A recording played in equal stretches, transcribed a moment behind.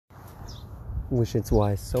which is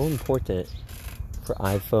why it's so important for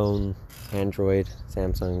iPhone, Android,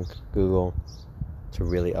 Samsung, Google to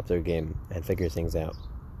really up their game and figure things out.